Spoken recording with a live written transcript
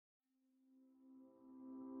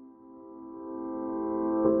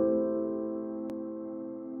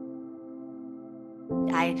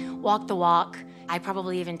I walk the walk. I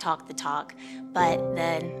probably even talk the talk. But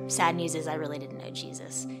the sad news is I really didn't know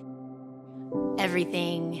Jesus.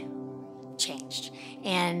 Everything changed.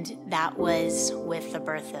 And that was with the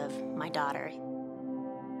birth of my daughter.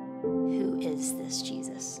 Who is this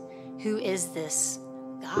Jesus? Who is this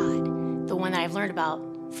God? The one that I've learned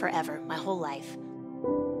about forever, my whole life.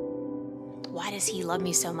 Why does he love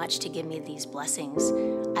me so much to give me these blessings?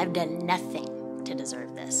 I've done nothing to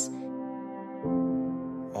deserve this.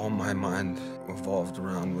 All my mind revolved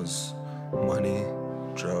around was money,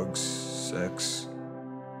 drugs, sex.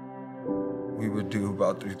 We would do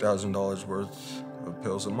about $3,000 worth of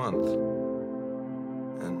pills a month.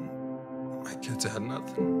 And my kids had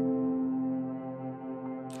nothing.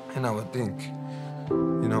 And I would think,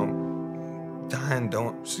 you know, dying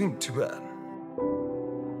don't seem too bad.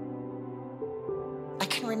 I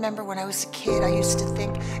can remember when I was a kid, I used to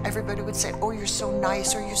think everybody would say, oh, you're so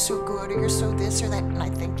nice, or you're so good, or you're so this or that. And I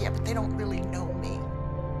think, yeah, but they don't really know me.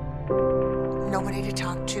 Nobody to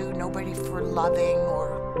talk to, nobody for loving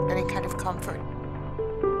or any kind of comfort.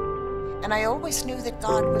 And I always knew that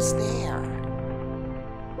God was there.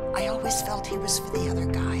 I always felt he was for the other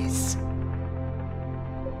guys.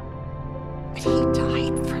 But he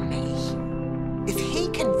died for me. If he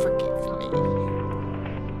can forgive me,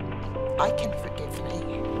 I can forgive me.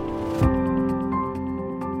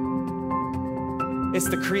 It's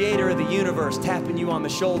the creator of the universe tapping you on the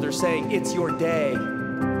shoulder saying, it's your day.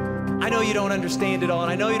 I know you don't understand it all, and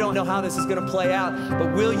I know you don't know how this is gonna play out,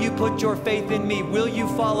 but will you put your faith in me? Will you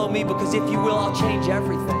follow me? Because if you will, I'll change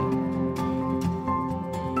everything.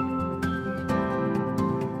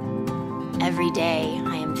 Every day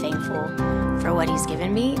I am thankful for what he's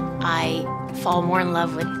given me. I fall more in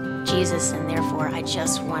love with Jesus, and therefore I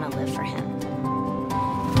just want to live for him.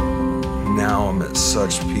 Now I'm at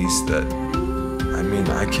such peace that,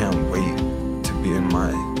 I can't wait to be in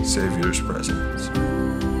my Savior's presence.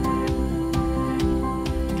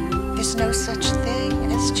 There's no such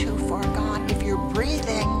thing as too